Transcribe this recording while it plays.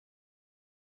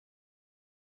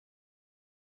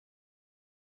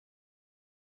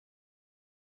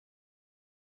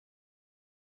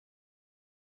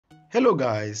Hello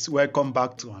guys, welcome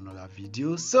back to another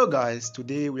video. So guys,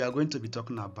 today we are going to be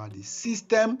talking about the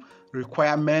system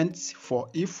requirements for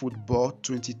eFootball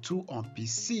 22 on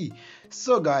PC.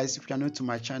 So guys, if you are new to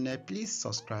my channel, please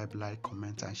subscribe, like,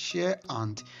 comment and share,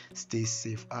 and stay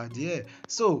safe out there.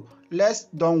 So let's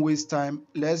don't waste time,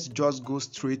 let's just go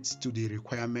straight to the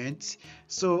requirements.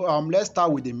 So let's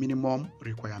start with the minimum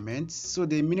requirements. So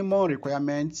the minimum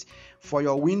requirements for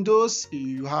your Windows,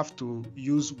 you have to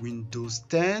use Windows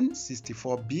 10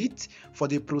 64-bit. For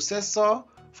the processor,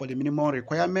 for the minimum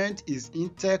requirement is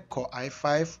Intel Core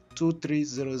i5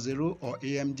 2300 or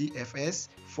AMD FS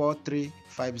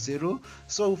 4350.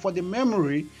 So for the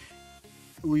memory,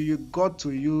 we got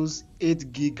to use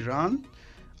 8 gig RAM,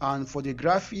 and for the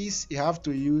graphics you have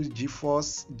to use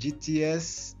GeForce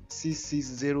GTX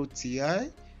 660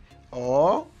 Ti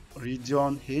or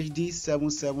Radeon HD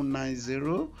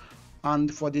 7790.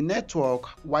 And for the network,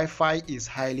 Wi-Fi is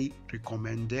highly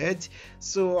recommended.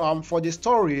 So for the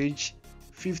storage,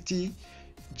 50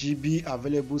 GB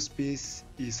available space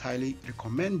is highly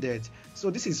recommended. So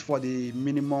this is for the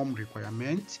minimum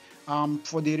requirement.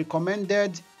 For the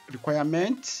recommended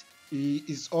requirement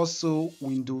is also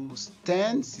Windows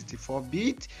 10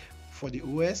 64-bit for the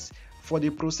OS. For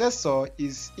the processor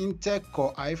is Intel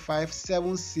Core i5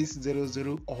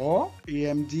 7600 or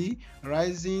AMD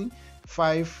Ryzen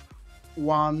 5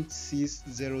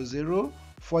 1600.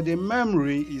 For the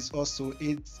memory is also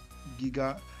 8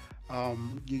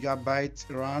 gigabyte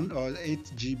RAM or 8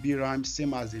 GB RAM,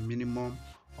 same as the minimum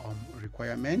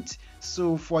requirement.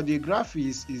 So for the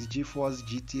graphics is GeForce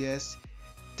GTX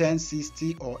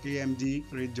 1060 or AMD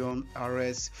Radeon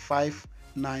RS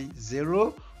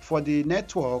 590. For the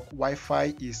network,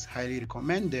 Wi-Fi is highly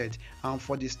recommended, and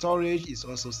for the storage is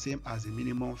also same as the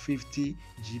minimum 50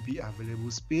 GB available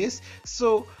space.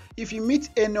 So if you meet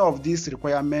any of these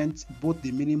requirements, both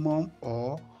the minimum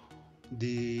or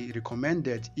the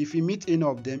recommended, if you meet any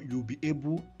of them, you'll be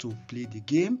able to play the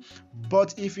game.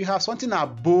 But if you have something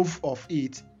above of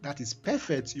it, that is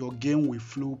perfect, your game will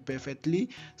flow perfectly.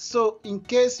 So in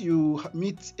case you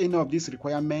meet any of these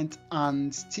requirements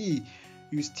and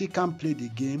you still can't play the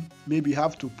game, maybe you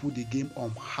have to put the game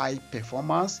on high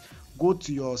performance, go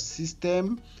to your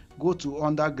system, go to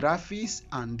under graphics,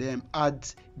 and then add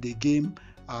the game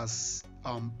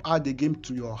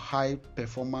to your high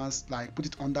performance, like put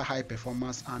it under high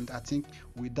performance, and I think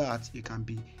with that you can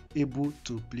be able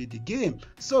to play the game.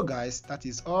 So guys, that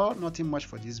is all, nothing much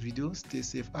for this video. Stay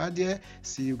safe out there,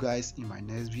 see you guys in my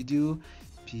next video.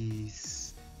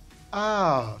 Peace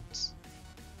out.